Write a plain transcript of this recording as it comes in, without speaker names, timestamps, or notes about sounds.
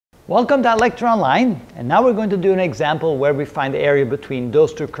Welcome to Lecture Online, and now we're going to do an example where we find the area between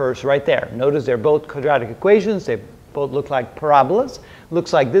those two curves right there. Notice they're both quadratic equations, they both look like parabolas.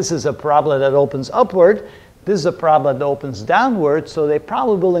 Looks like this is a parabola that opens upward, this is a parabola that opens downward, so they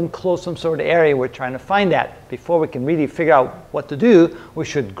probably will enclose some sort of area we're trying to find at. Before we can really figure out what to do, we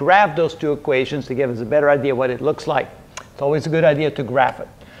should graph those two equations to give us a better idea what it looks like. It's always a good idea to graph it.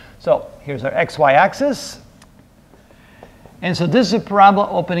 So here's our xy axis. And so this is a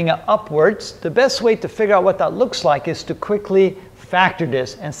parabola opening upwards. The best way to figure out what that looks like is to quickly factor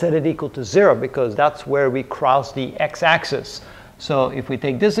this and set it equal to 0, because that's where we cross the x-axis. So if we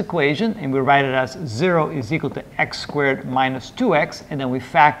take this equation and we write it as 0 is equal to x squared minus 2x, and then we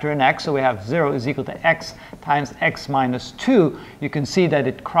factor in x, so we have 0 is equal to x times x minus 2, you can see that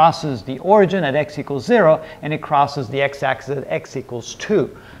it crosses the origin at x equals 0, and it crosses the x-axis at x equals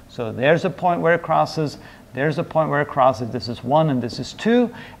 2. So there's a point where it crosses. There's a point where it crosses. This is 1 and this is 2.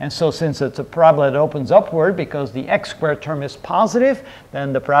 And so since it's a parabola that opens upward because the x squared term is positive,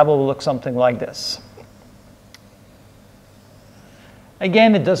 then the parabola will look something like this.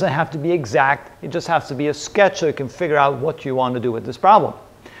 Again, it doesn't have to be exact. It just has to be a sketch so you can figure out what you want to do with this problem.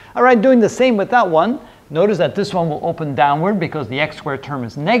 All right, doing the same with that one. Notice that this one will open downward because the x squared term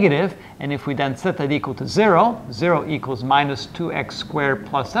is negative, and if we then set that equal to 0, 0 equals minus 2x squared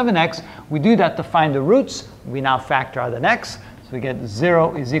plus 7x, we do that to find the roots. We now factor out an x, so we get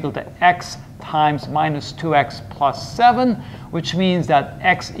 0 is equal to x times minus 2x plus 7, which means that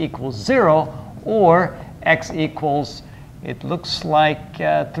x equals 0, or x equals, it looks like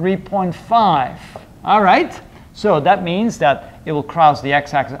 3.5. All right, so that means that it will cross the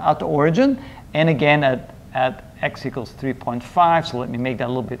x-axis at the origin, and again at x equals 3.5, so let me make that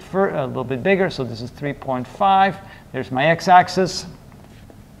a little bit bigger. So this is 3.5. There's my x-axis.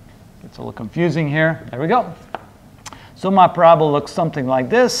 It's a little confusing here. There we go. So my parabola looks something like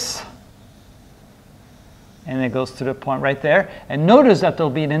this. And it goes to the point right there. And notice that there'll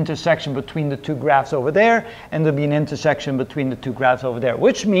be an intersection between the two graphs over there, and there'll be an intersection between the two graphs over there,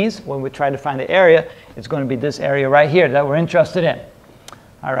 which means when we try to find the area, it's going to be this area right here that we're interested in.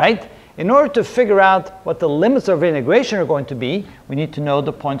 All right? In order to figure out what the limits of integration are going to be, we need to know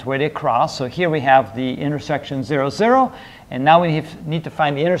the points where they cross. So here we have the intersection 0, 0, and now we need to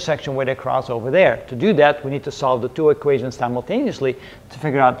find the intersection where they cross over there. To do that, we need to solve the two equations simultaneously to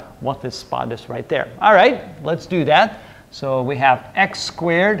figure out what this spot is right there. All right, let's do that. So we have x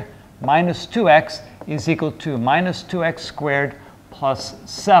squared minus 2x is equal to minus 2x squared plus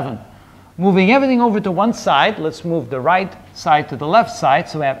 7. Moving everything over to one side, let's move the right side to the left side.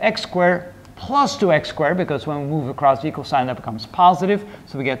 So we have x squared plus 2x squared, because when we move across the equal sign, that becomes positive.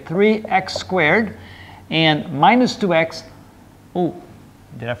 So we get 3x squared and minus 2x. Oh,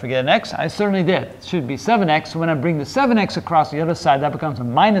 did I forget an x? I certainly did. It should be 7x. So when I bring the 7x across the other side, that becomes a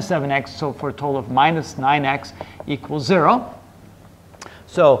minus 7x. So for a total of minus 9x equals 0.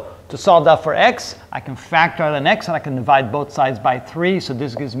 So to solve that for x, I can factor out an x, and I can divide both sides by 3. So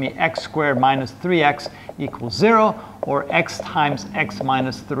this gives me x squared minus 3x equals 0, or x times x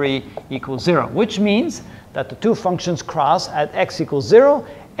minus 3 equals 0, which means that the two functions cross at x equals 0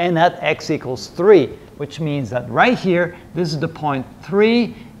 and at x equals 3, which means that right here, this is the point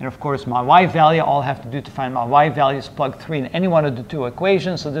 3. And of course, my y value, all I have to do to find my y value is plug 3 in any one of the two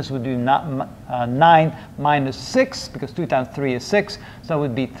equations. So this would do 9 minus 6, because 2 times 3 is 6. So that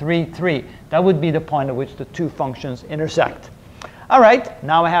would be 3, 3. That would be the point at which the two functions intersect. All right,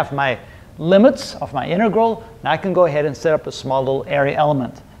 now I have my limits of my integral. Now I can go ahead and set up a small little area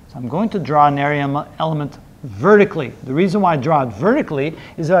element. So I'm going to draw an area element vertically. The reason why I draw it vertically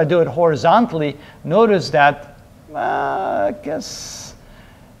is that I do it horizontally. Notice that, I guess,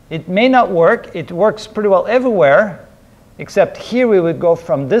 it may not work. It works pretty well everywhere, except here we would go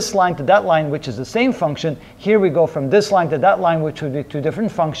from this line to that line, which is the same function. Here we go from this line to that line, which would be two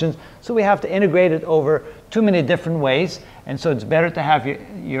different functions. So we have to integrate it over too many different ways. And so it's better to have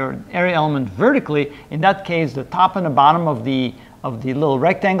your area element vertically. In that case, the top and the bottom of the little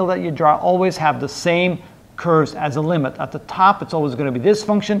rectangle that you draw always have the same curves as a limit. At the top, it's always going to be this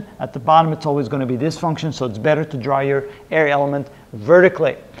function. At the bottom, it's always going to be this function. So it's better to draw your area element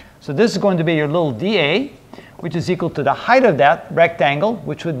vertically. So this is going to be your little dA, which is equal to the height of that rectangle,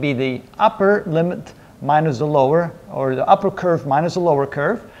 which would be the upper limit minus the lower, or the upper curve minus the lower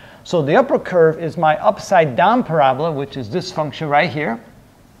curve. So the upper curve is my upside down parabola, which is this function right here.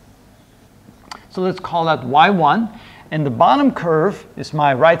 So let's call that y1. And the bottom curve is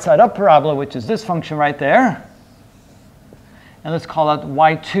my right side up parabola, which is this function right there. And let's call that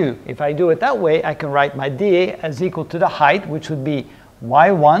y2. If I do it that way, I can write my dA as equal to the height, which would be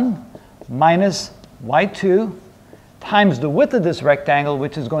y1 minus y2 times the width of this rectangle,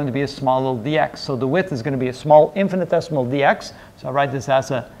 which is going to be a small little dx. So the width is going to be a small infinitesimal dx. So I'll write this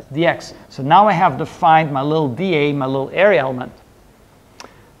as a dx. So now I have defined my little dA, my little area element.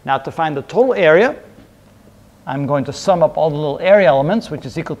 Now to find the total area, I'm going to sum up all the little area elements, which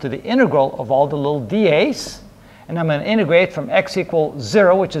is equal to the integral of all the little dA's. And I'm going to integrate from x equals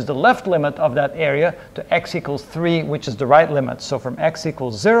 0, which is the left limit of that area, to x equals 3, which is the right limit. So from x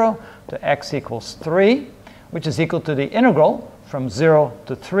equals 0 to x equals 3, which is equal to the integral from 0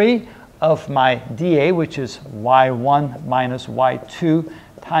 to 3 of my dA, which is y1 minus y2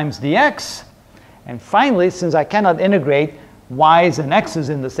 times dx. And finally, since I cannot integrate y's and x's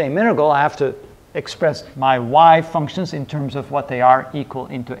in the same integral, I have to express my y functions in terms of what they are equal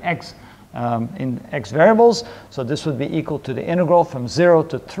into x in x variables. So this would be equal to the integral from 0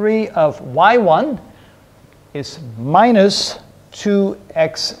 to 3 of y1 is minus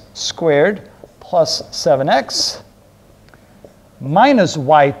 2x squared plus 7x minus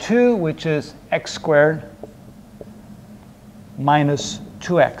y2, which is x squared minus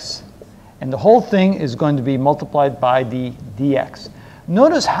 2x. And the whole thing is going to be multiplied by the dx.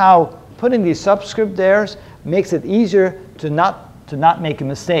 Notice how putting these subscript there makes it easier to not make a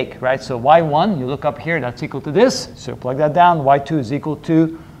mistake, right? So y1, you look up here, that's equal to this. So plug that down. y2 is equal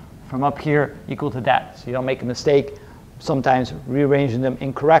to, from up here, equal to that. So you don't make a mistake, sometimes rearranging them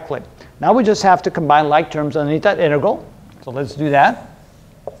incorrectly. Now we just have to combine like terms underneath that integral. So let's do that.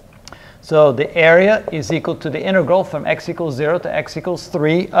 So the area is equal to the integral from x equals 0 to x equals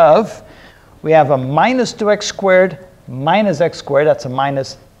 3 of, we have a minus 2x squared minus x squared, that's a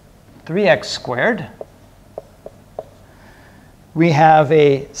minus 3x squared. We have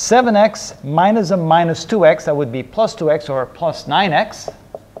a 7x minus a minus 2x, that would be plus 2x or plus 9x.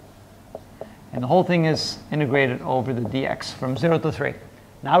 And the whole thing is integrated over the dx from 0 to 3.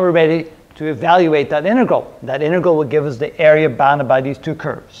 Now we're ready to evaluate that integral. That integral will give us the area bounded by these two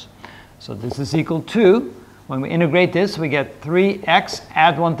curves. So this is equal to, when we integrate this, we get 3x,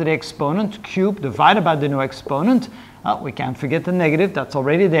 add 1 to the exponent, cubed, divided by the new exponent. We can't forget the negative, that's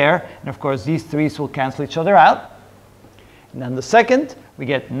already there. And of course, these 3's will cancel each other out. And then the second, we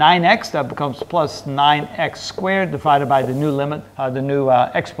get 9x, that becomes plus 9x squared, divided by the new limit, the new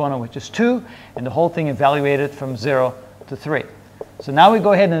exponent, which is 2. And the whole thing evaluated from 0 to 3. So now we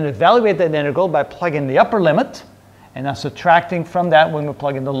go ahead and evaluate that integral by plugging the upper limit, and then subtracting from that when we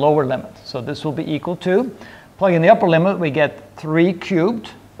plug in the lower limit. So this will be equal to, plug in the upper limit, we get 3 cubed.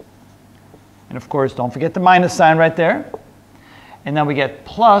 And of course, don't forget the minus sign right there. And then we get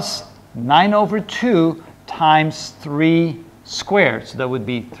plus 9 over 2 times 3 squared. So that would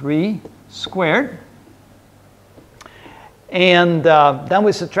be 3 squared. And then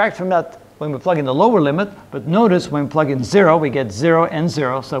we subtract from that when we plug in the lower limit. But notice when we plug in 0, we get 0 and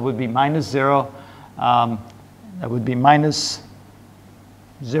 0. So that would be minus 0. That would be minus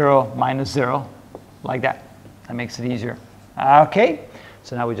 0, minus 0, like that. That makes it easier. Okay,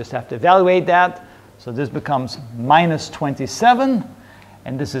 so now we just have to evaluate that. So this becomes minus 27.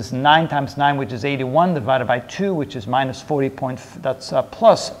 And this is 9 times 9, which is 81, divided by 2, which is minus 40. That's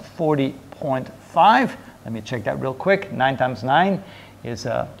plus 40.5. Let me check that real quick. 9 times 9 is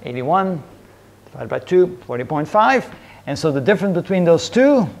 81, divided by 2, 40.5. And so the difference between those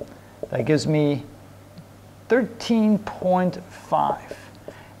two, that gives me 13.5.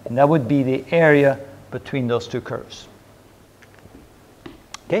 And that would be the area between those two curves.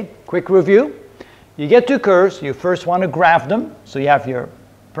 Okay, quick review. You get two curves, you first want to graph them. So you have your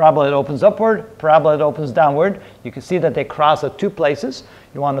parabola that opens upward, parabola that opens downward. You can see that they cross at two places.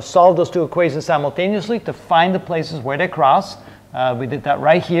 You want to solve those two equations simultaneously to find the places where they cross. We did that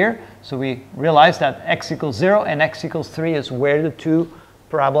right here. So we realized that x equals 0 and x equals 3 is where the two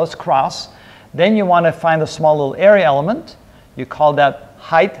parabolas cross. Then you want to find a small little area element. You call that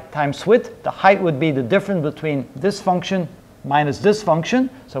height times width. The height would be the difference between this function minus this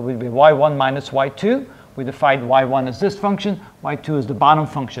function. So it would be y1 minus y2. We define y1 as this function, y2 is the bottom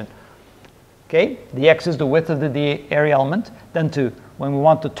function. Okay, the x is the width of the area element. Then when we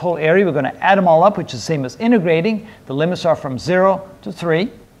want the total area, we're going to add them all up, which is the same as integrating. The limits are from 0 to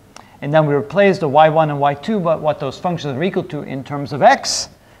 3. And then we replace the y1 and y2, but what those functions are equal to in terms of x.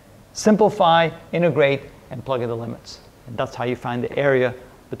 Simplify, integrate, and plug in the limits. And that's how you find the area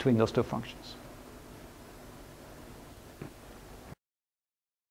between those two functions.